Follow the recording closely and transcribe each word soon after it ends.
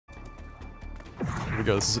we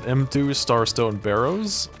go. This is an M2 Starstone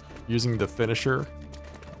Barrows using the finisher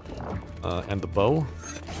and the bow.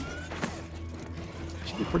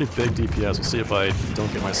 Should be pretty big DPS. We'll see if I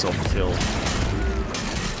don't get myself killed.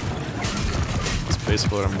 That's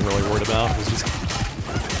basically what I'm really worried about. Is just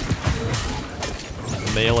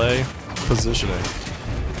melee positioning.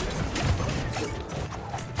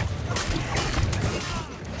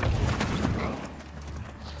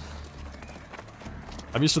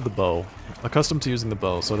 I'm used to the bow. Accustomed to using the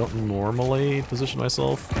bow, so I don't normally position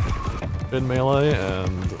myself in melee,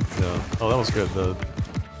 and yeah. Oh, that was good. The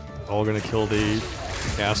all gonna kill the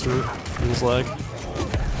caster, feels like.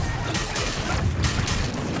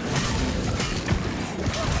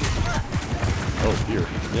 Oh dear.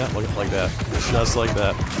 Yeah, look like that. Just like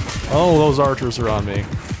that. Oh, those archers are on me.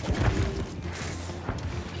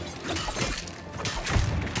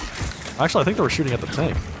 Actually, I think they were shooting at the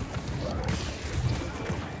tank.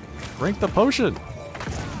 Drink the potion! Do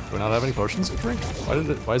I not have any potions to drink?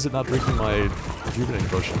 Why is it not drinking my rejuvenating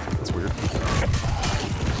potion? That's weird.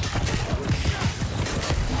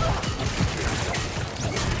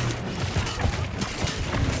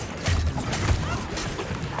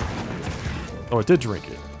 Oh, it did drink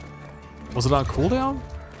it. Was it on cooldown?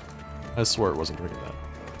 I swear it wasn't drinking that.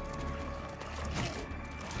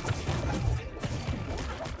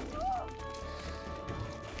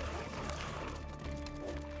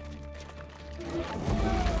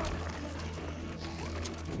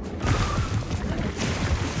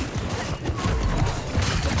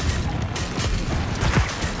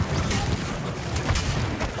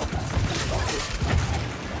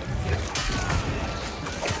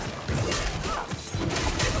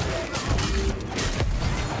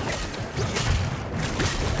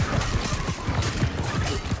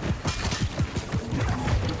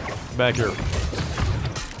 Back here.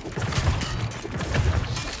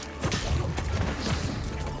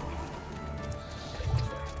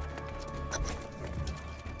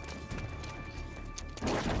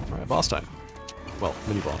 Alright, boss time. Well,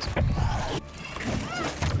 mini boss.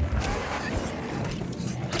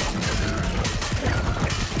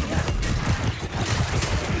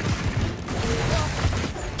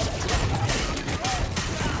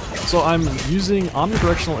 So I'm using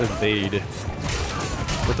omnidirectional evade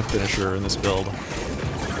with the finisher in this build.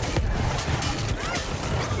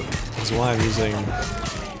 That's why I'm using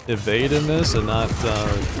evade in this and not,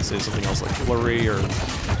 say something else like flurry or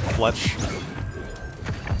fletch.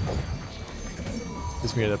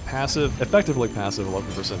 Gives me a passive, effectively passive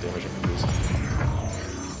 11% damage increase.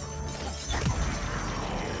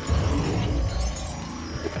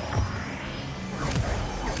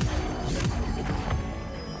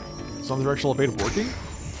 Is omnidirectional evade working?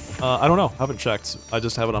 I don't know. I haven't checked. I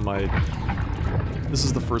just have it on my... This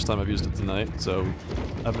is the first time I've used it tonight, so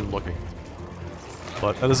I've been looking.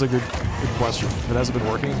 But that is a good question. If it hasn't been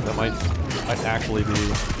working, that might actually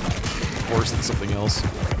be worse than something else.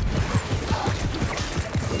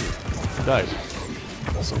 Who died?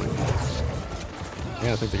 Somebody.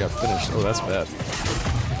 Man, I think they got finished. Oh, that's bad.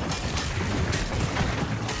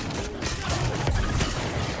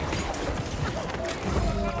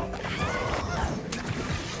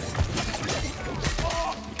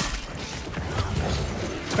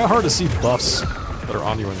 It's kind of hard to see buffs that are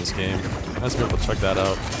on you in this game. Nice to be able to check that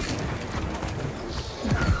out.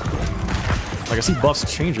 Like, I see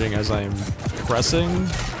buffs changing as I'm pressing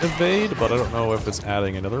evade, but I don't know if it's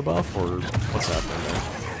adding another buff or what's happening there.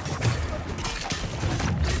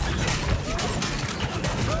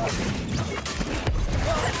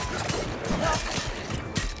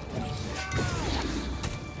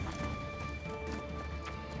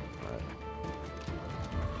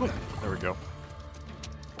 Right. There we go.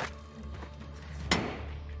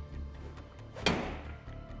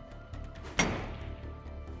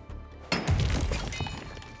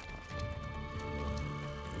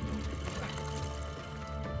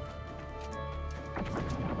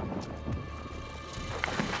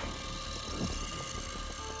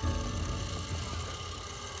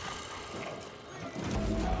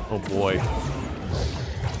 Oh boy.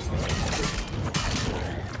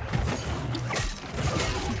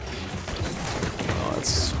 Oh, that's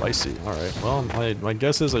spicy. Alright, well, my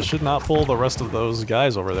guess is I should not pull the rest of those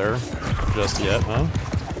guys over there just yet, huh?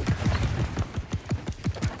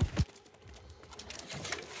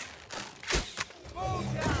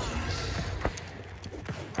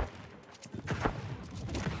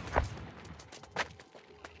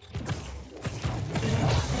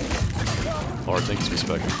 Lord, thank you,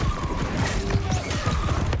 respect.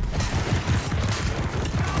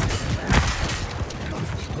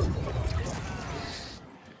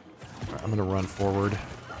 Alright, I'm gonna run forward.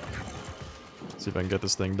 See if I can get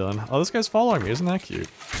this thing done. Oh, this guy's following me. Isn't that cute?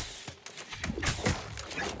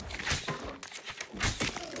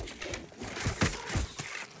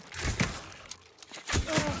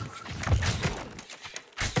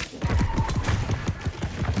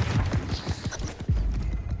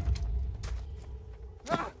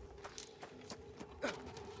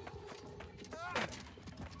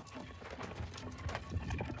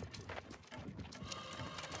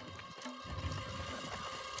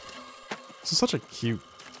 This is such a cute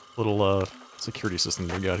little security system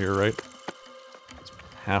we got here, right? It's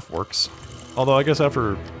half works. Although I guess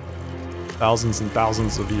after thousands and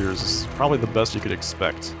thousands of years, it's probably the best you could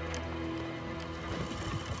expect.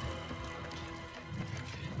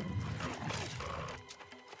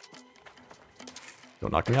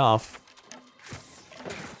 Don't knock me off.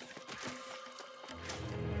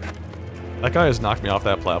 That guy has knocked me off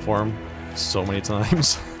that platform so many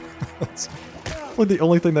times. Well, the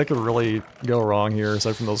only thing that could really go wrong here,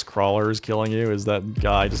 aside from those crawlers killing you, is that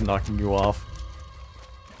guy just knocking you off.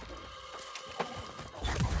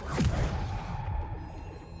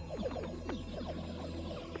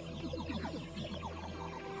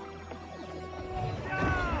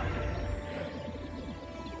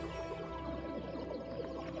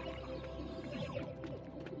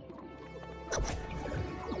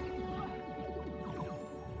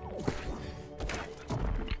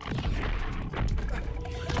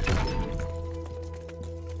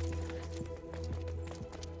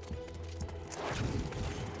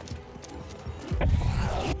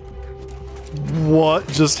 What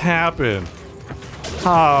just happened?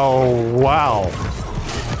 Oh, wow.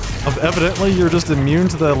 Evidently, you're just immune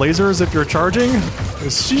to the lasers if you're charging?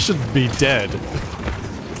 She should be dead.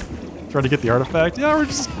 Trying to get the artifact? Yeah, we're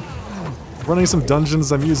just running some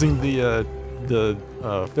dungeons. I'm using the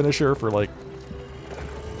finisher for, like,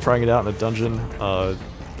 trying it out in a dungeon.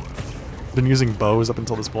 Been using bows up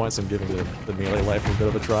until this point, so I'm giving the melee life a bit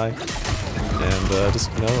of a try. And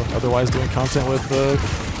just, you know, otherwise doing content with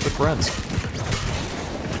friends.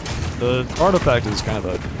 The artifact is kind of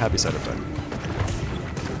a happy side effect.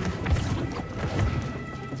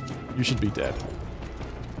 You should be dead.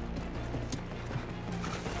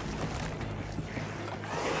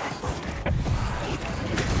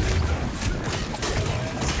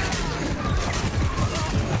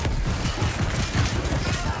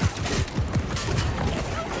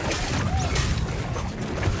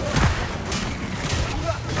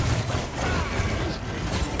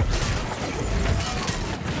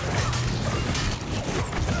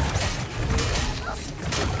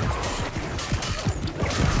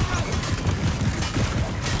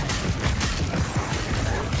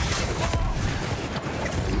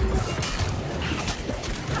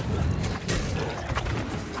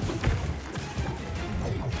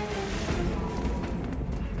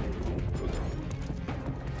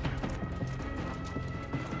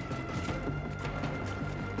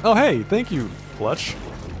 Oh hey, thank you, Clutch.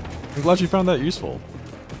 I'm glad you found that useful.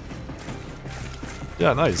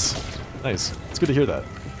 Yeah, nice. Nice. It's good to hear that.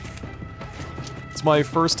 It's my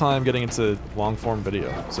first time getting into long-form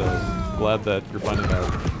video, so I'm glad that you're finding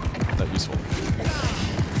that useful.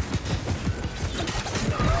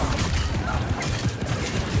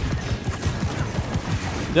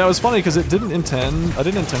 Yeah, it was funny because I didn't intend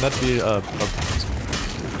that to be a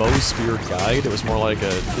bow spear guide. It was more like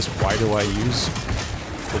just why do I use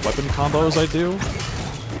the weapon combos I do?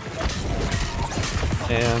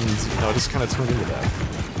 And, you know, it just kind of turned into that.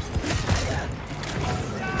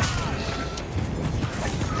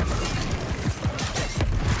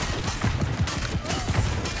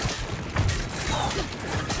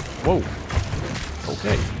 Whoa.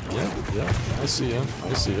 Okay. Yeah. I see him.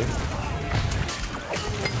 I see him.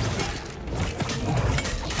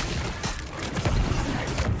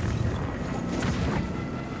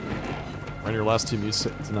 Are your last two mutes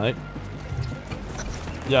tonight?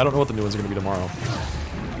 Yeah, I don't know what the new ones are going to be tomorrow.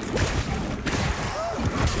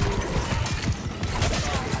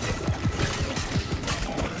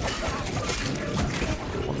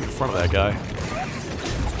 One in front of that guy.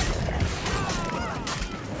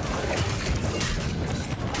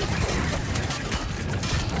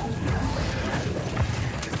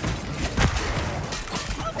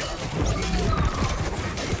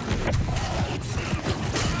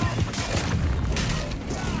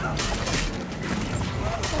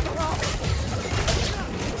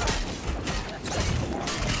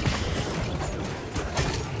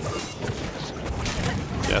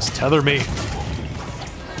 Yes, tether me. I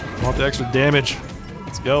want the extra damage.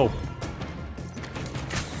 Let's go.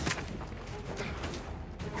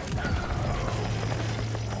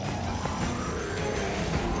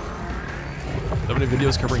 any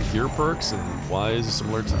videos covering gear perks and whys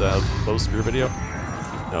similar to that bow spear video?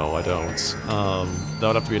 No, I don't. That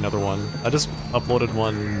would have to be another one. I just uploaded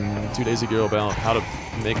one 2 days ago about how to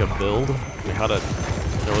make a build, and how to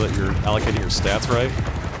know that you're allocating your stats right.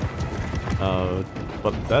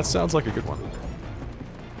 But that sounds like a good one.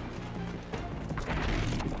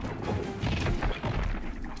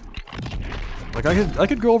 Like I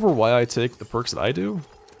could go over why I take the perks that I do,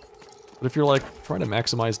 but if you're like trying to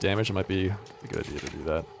maximize damage, it might be a good idea to do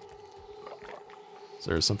that. Is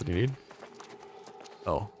there something you need?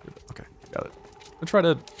 Oh, okay, got it. Let me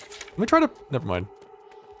try to, never mind.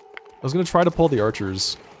 I was gonna try to pull the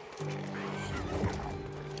archers.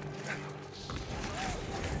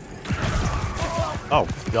 Oh,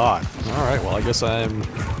 God. Alright, well, I guess I'm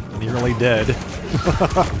nearly dead.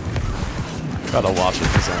 Gotta watch it,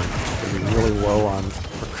 because I'm gonna be really low on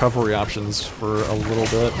recovery options for a little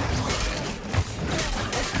bit.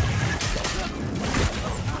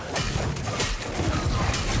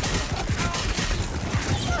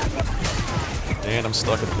 And I'm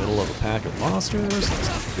stuck in the middle of a pack of monsters. That's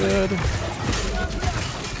not good.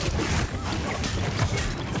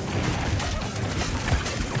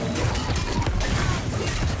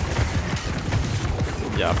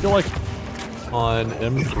 Yeah, I feel like on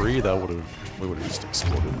M3 that we would have just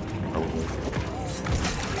exploded, probably.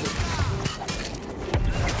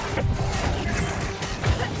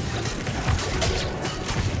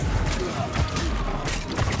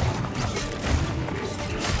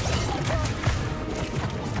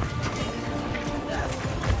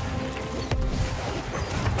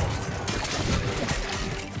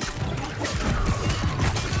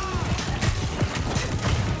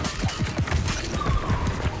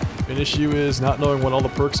 An issue is not knowing what all the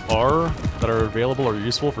perks are that are available or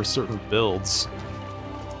useful for certain builds.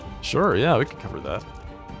 Sure, yeah, we can cover that.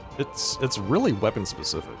 It's really weapon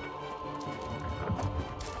specific.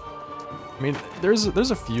 I mean, there's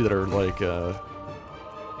a few that are like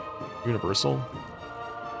universal.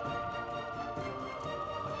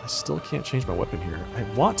 I still can't change my weapon here. I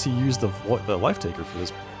want to use the life taker for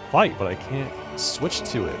this fight, but I can't switch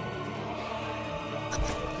to it.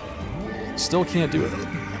 Still can't do it.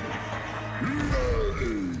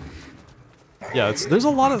 Yeah, there's a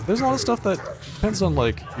lot of stuff that depends on,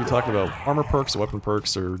 like, you're talking about armor perks, weapon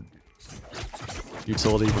perks, or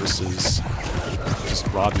utility versus just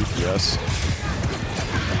raw DPS.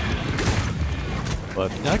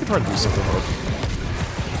 But yeah, I could try to do something like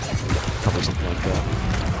cover something like that.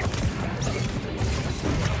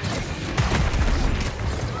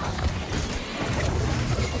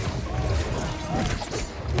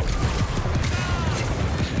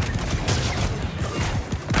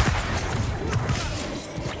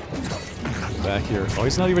 Back here. Oh,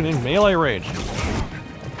 he's not even in melee range.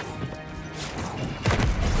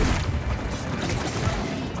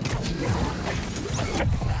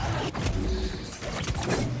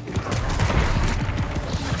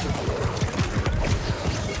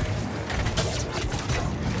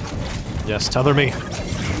 Yes, tether me.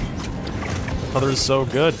 Tether is so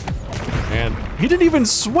good. And he didn't even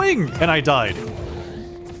swing, and I died.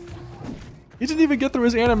 He didn't even get through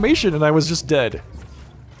his animation, and I was just dead.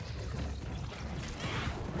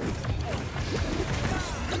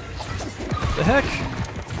 The heck?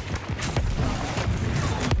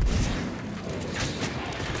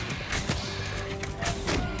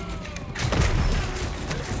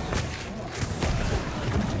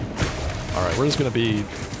 Alright, we're just gonna be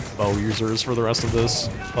bow users for the rest of this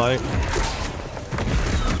fight.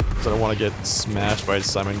 So I don't want to get smashed by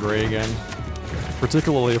Simon Gray again.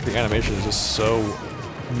 Particularly if the animation is just so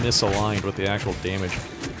misaligned with the actual damage.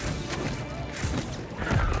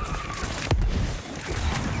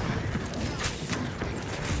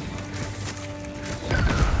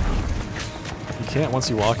 Can't once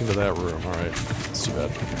you walk into that room. Alright, that's too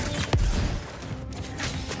bad.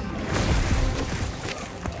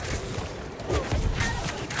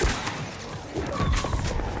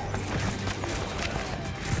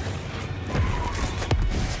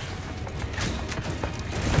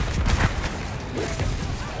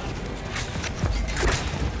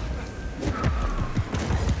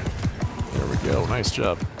 There we go, nice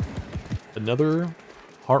job. Another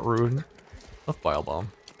heart rune of Bile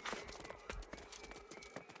Bomb.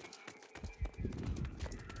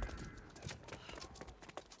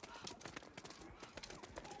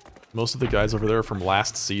 Most of the guys over there from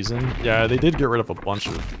last season, yeah, they did get rid of a bunch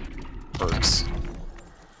of perks.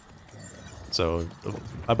 So,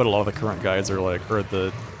 I bet a lot of the current guys are like, or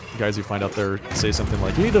the guys you find out there say something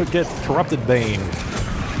like, you need to get Corrupted Bane.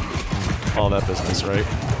 All that business, right?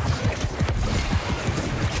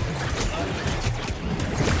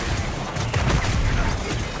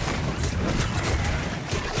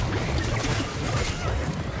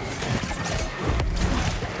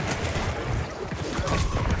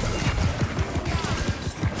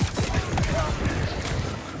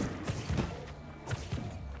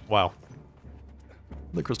 Wow.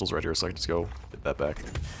 The crystal's right here, so I can just go get that back.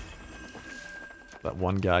 That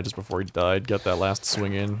one guy just before he died, got that last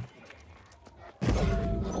swing in.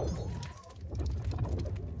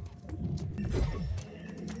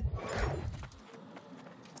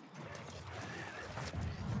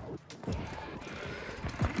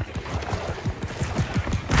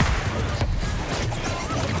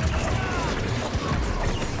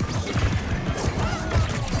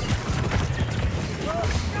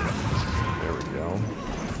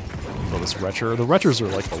 Retcher. The retchers are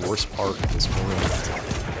like the worst part of this room.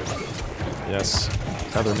 Yes,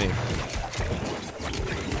 tether me.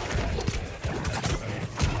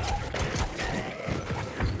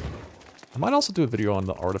 I might also do a video on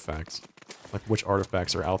the artifacts. Like which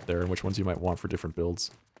artifacts are out there and which ones you might want for different builds.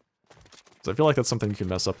 So I feel like that's something you can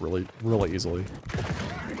mess up really easily.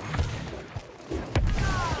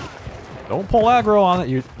 Don't pull aggro on it,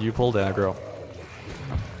 you pulled aggro.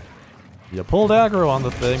 You pulled aggro on the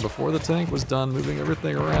thing before the tank was done moving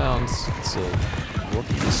everything around. It's a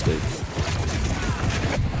rookie mistake.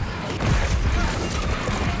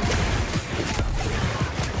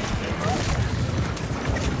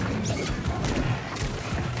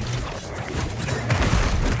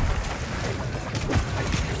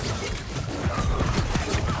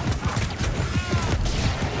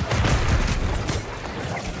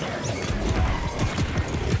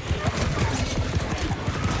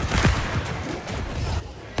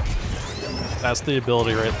 That's the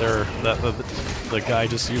ability right there that the guy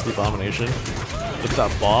just used the abomination. If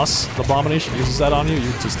that boss, the abomination uses that on you,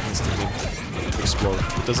 you just instantly explode.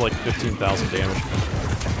 It does like 15,000 damage.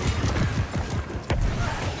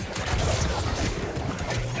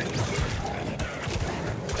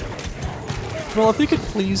 Well, if you could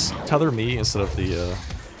please tether me instead of the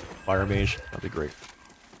fire mage, that'd be great.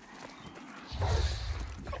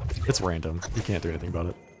 It's random. You can't do anything about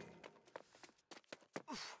it.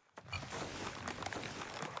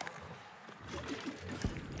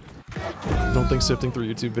 I don't think sifting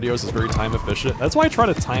through YouTube videos is very time efficient. That's why I try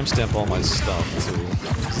to timestamp all my stuff too.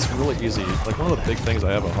 It's really easy. Like one of the big things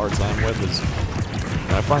I have a hard time with is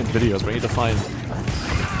I find videos, but I need to find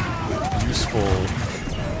useful,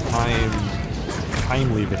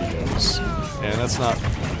 timely videos, and that's not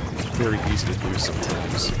very easy to do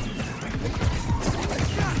sometimes.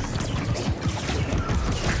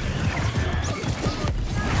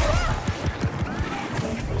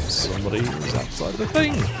 Somebody is outside the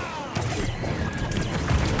thing.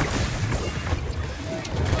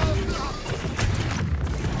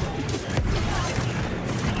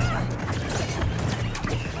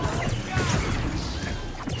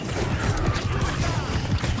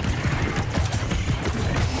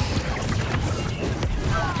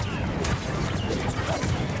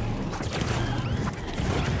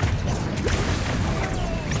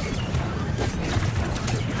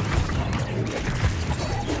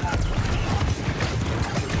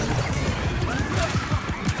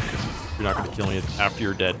 You're not gonna kill me after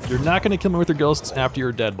you're dead. You're not gonna kill me with your ghosts after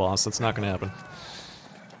you're dead, boss. That's not gonna happen.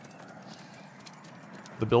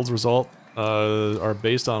 The build's result are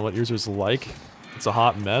based on what users like. It's a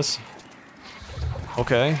hot mess.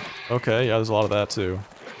 Okay. Okay, yeah, there's a lot of that too.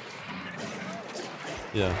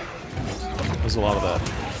 Yeah. There's a lot of that.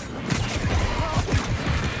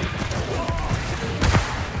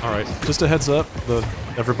 Alright, just a heads up,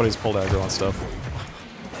 everybody's pulled aggro on stuff.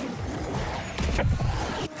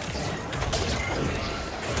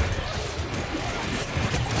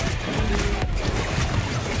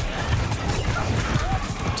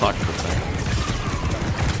 Talk to the tank.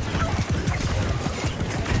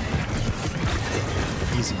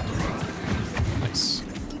 Easy. Nice.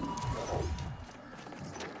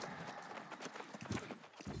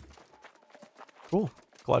 Cool.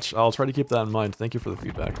 Clutch. I'll try to keep that in mind. Thank you for the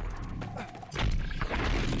feedback.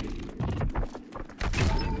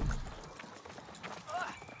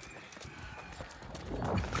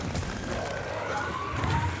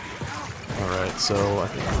 Alright, so I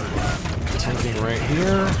think we're tanking right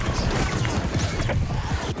here.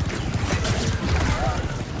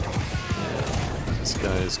 This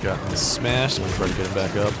guy's gotten smashed. I'm gonna try to get him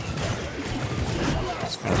back up.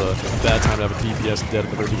 It's kind of a bad time to have a DPS dead at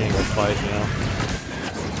the very beginning of a fight, you know?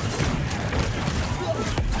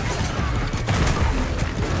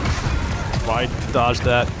 I dodged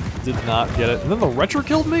that, did not get it. And then the retro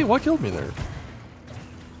killed me? What killed me there? I'm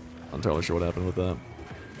not entirely sure what happened with that.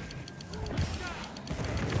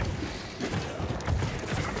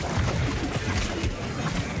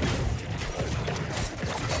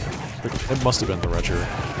 It must have been the retro.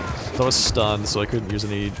 I was stunned, so I couldn't use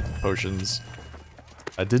any potions.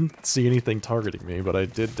 I didn't see anything targeting me, but I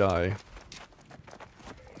did die.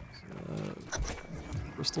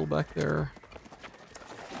 crystal back there.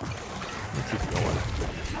 I'll keep going.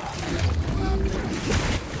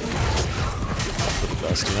 For the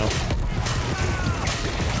best, you know?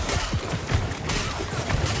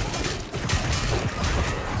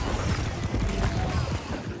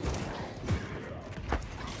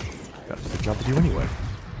 Got a good job to do anyway.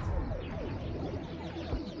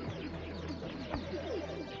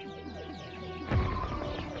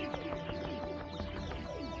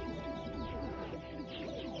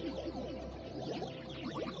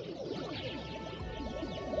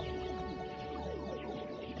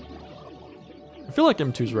 I feel like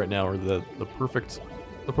M2s right now are the perfect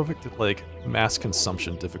like mass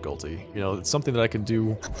consumption difficulty. You know, it's something that I can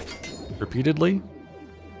do repeatedly.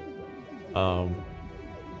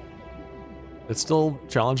 It's still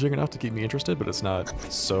challenging enough to keep me interested, but it's not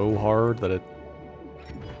so hard that it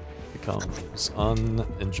becomes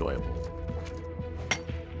unenjoyable. I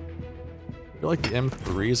feel like the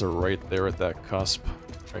M3s are right there at that cusp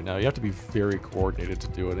right now. You have to be very coordinated to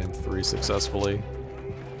do an M3 successfully.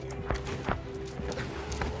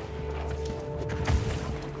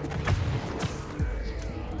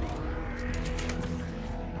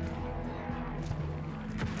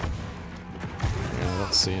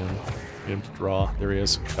 See him. Get him to draw. There he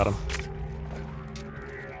is. Got him.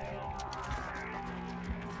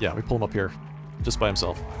 Yeah, we pull him up here. Just by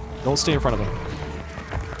himself. Don't stay in front of him.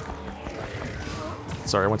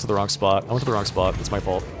 Sorry, I went to the wrong spot. It's my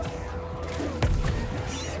fault.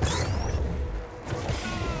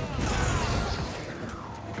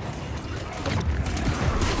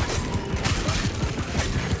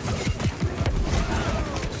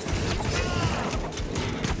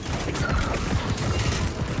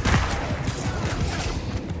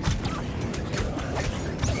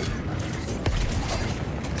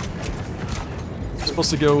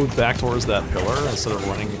 Supposed to go back towards that pillar instead of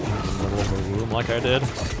running into the middle of the room like I did.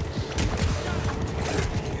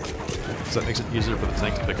 Because that makes it easier for the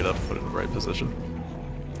tank to pick it up and put it in the right position.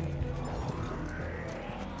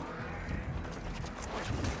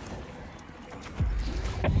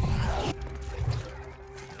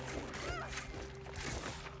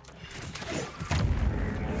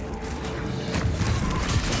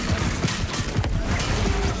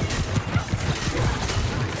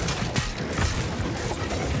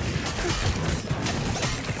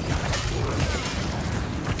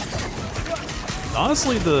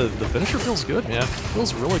 Honestly, the finisher feels good, man. It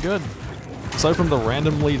feels really good. Aside from the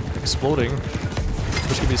randomly exploding,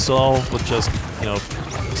 which can be solved with just, you know,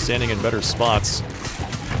 standing in better spots.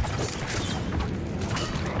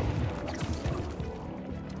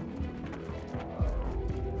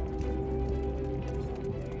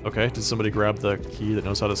 Okay, did somebody grab the key that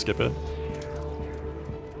knows how to skip it?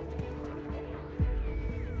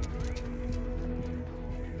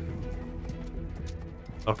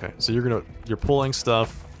 Okay, so you're pulling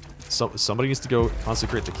stuff. Somebody needs to go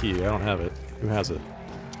consecrate the key. I don't have it. Who has it?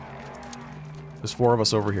 There's 4 of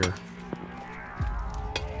us over here.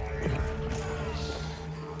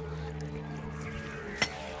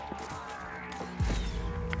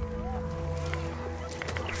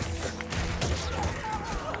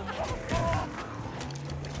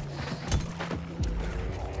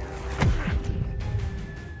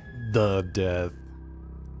 The death.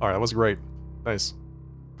 Alright, that was great. Nice.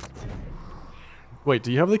 Wait,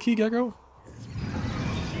 do you have the key, Gecko?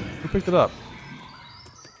 Who picked it up?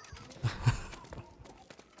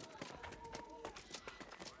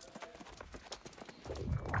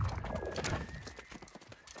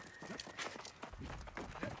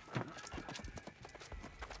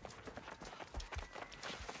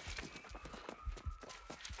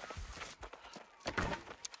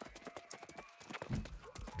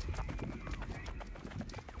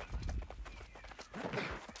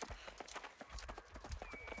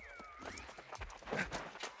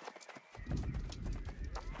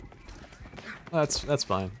 That's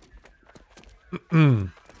fine.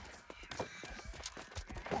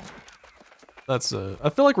 That's I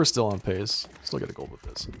feel like we're still on pace. Still get a gold with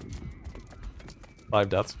this. 5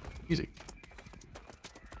 deaths. Easy.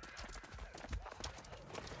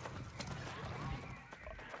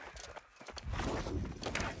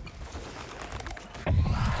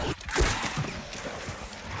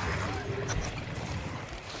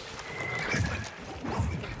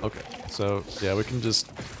 Okay, so yeah, we can just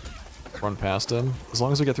run past him. As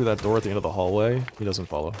long as we get through that door at the end of the hallway, he doesn't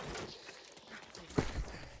follow.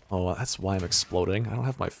 Oh, that's why I'm exploding. I don't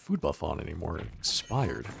have my food buff on anymore. It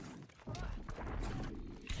expired.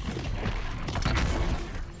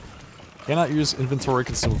 Cannot use inventory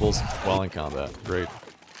consumables while in combat. Great.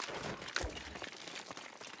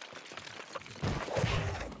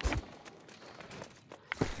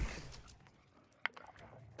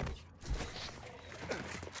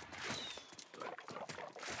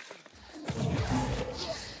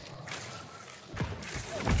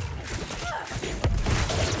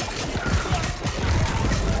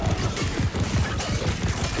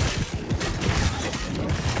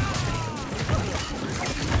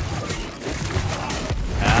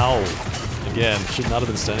 Again, should not have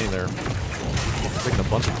been standing there. Taking a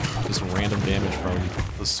bunch of just random damage from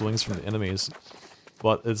the swings from the enemies.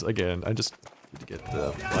 But it's, again, I just need to get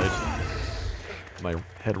my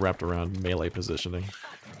head wrapped around melee positioning.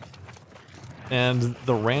 And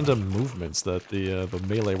the random movements that the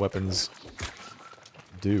melee weapons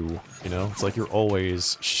do, you know? It's like you're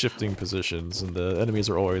always shifting positions, and the enemies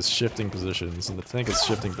are always shifting positions, and the tank is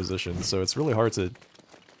shifting positions, so it's really hard to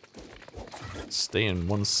stay in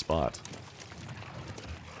one spot.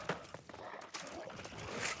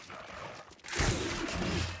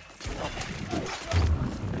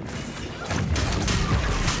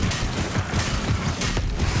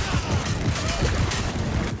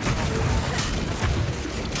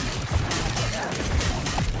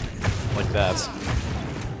 Like that.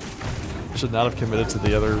 Should not have committed to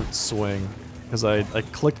the other swing, because I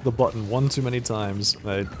clicked the button one too many times, and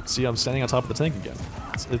I see I'm standing on top of the tank again.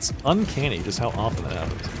 It's uncanny just how often that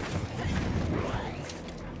happens.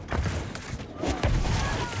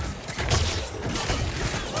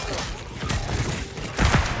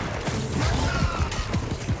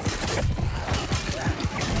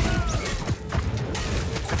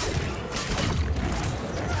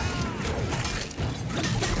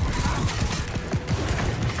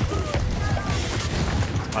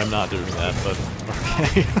 I'm not doing that, but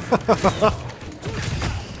okay.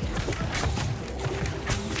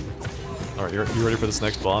 Alright, you ready for this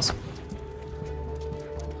next boss?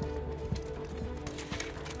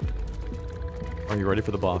 Are you ready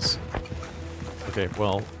for the boss? Okay,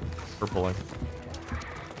 well, we're pulling.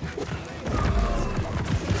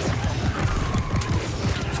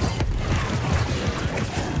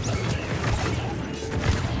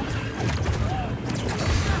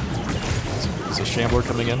 Is a shambler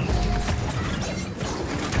coming in?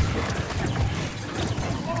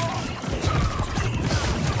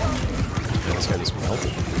 Yeah, this guy just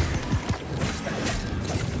melted.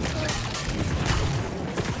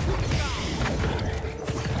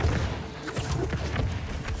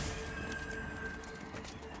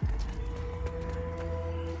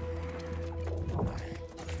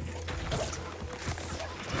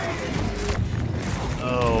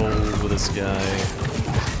 Oh, this guy.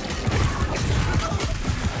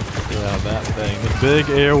 Yeah, that thing. The big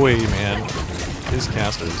AoE, man. His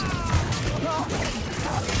casters.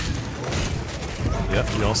 Yep,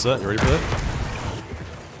 you all set? You ready for that?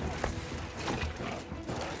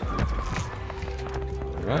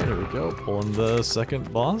 Alright, here we go. Pulling the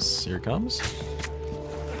second boss. Here it comes.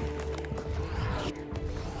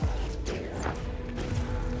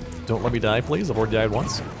 Don't let me die, please. I've already died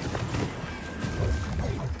once.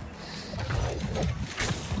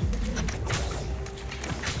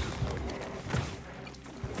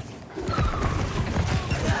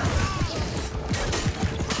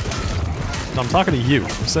 I'm talking to you.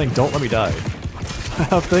 I'm saying don't let me die.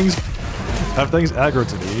 have things aggro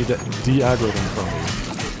to me. You need to de-aggro them from me.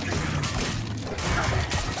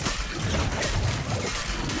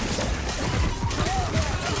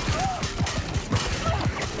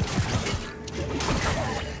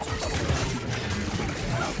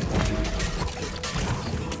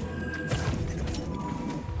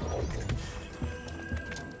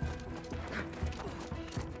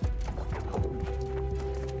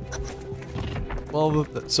 Well,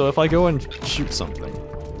 so if I go and shoot something,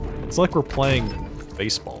 it's like we're playing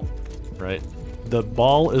baseball, right? The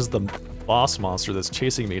ball is the boss monster that's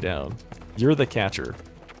chasing me down. You're the catcher.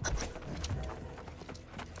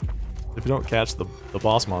 If you don't catch the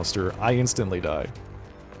boss monster, I instantly die.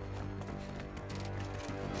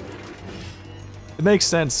 It makes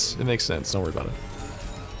sense. It makes sense. Don't worry about it.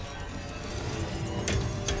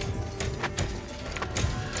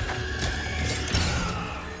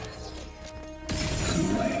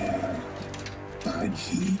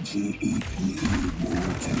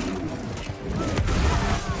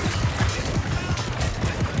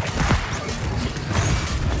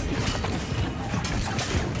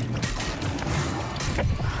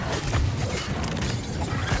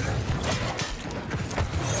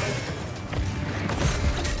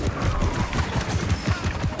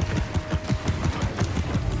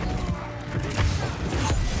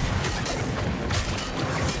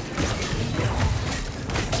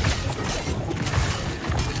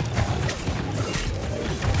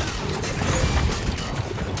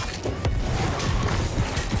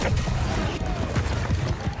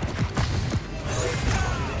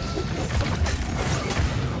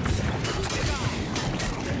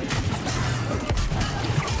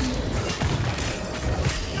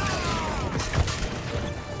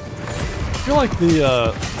 I feel like the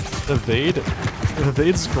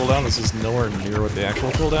evade's cooldown is just nowhere near what the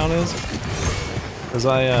actual cooldown is. Because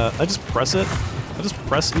I just press it. I just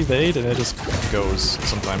press evade and it just goes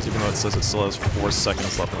sometimes, even though it says it still has 4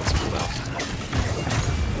 seconds left on its cooldown.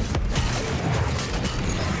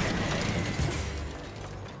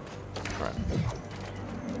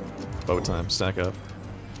 Alright. Bow time. Stack up.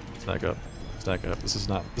 Stack up. Stack up. This is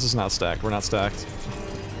not stacked. We're not stacked.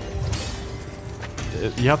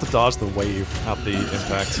 You have to dodge the wave, not the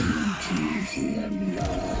impact.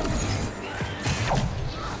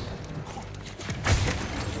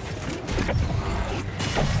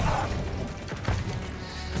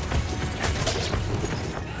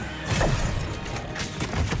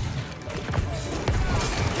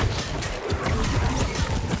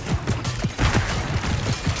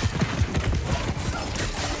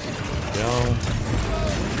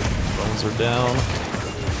 Bones are down.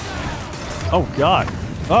 Oh god!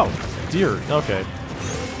 Oh, dear. Okay.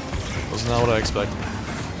 Was not what I expected.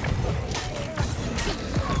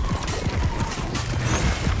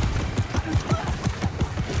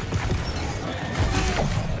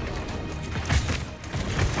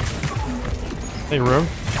 Hey, Rune.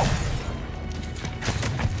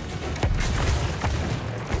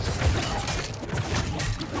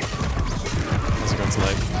 How's it going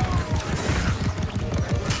tonight?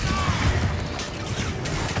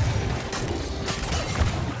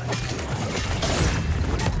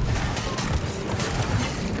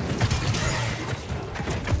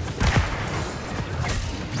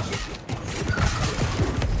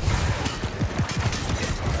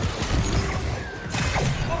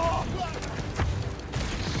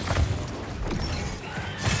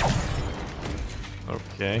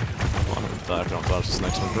 Okay. Well, I'm gonna die if I don't dodge this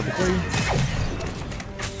next one perfectly.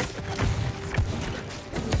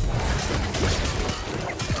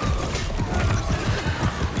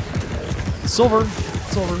 Silver!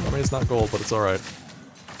 Silver. I mean, it's not gold, but it's alright.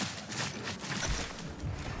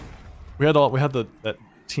 We had that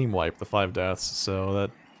team wipe, the 5 deaths, so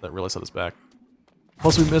that really set us back.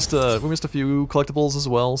 Plus, we missed a few collectibles as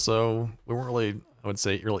well, so we weren't really, I would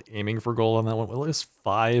say, really aiming for gold on that one. Well, at least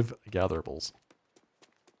 5 gatherables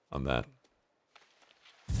on that.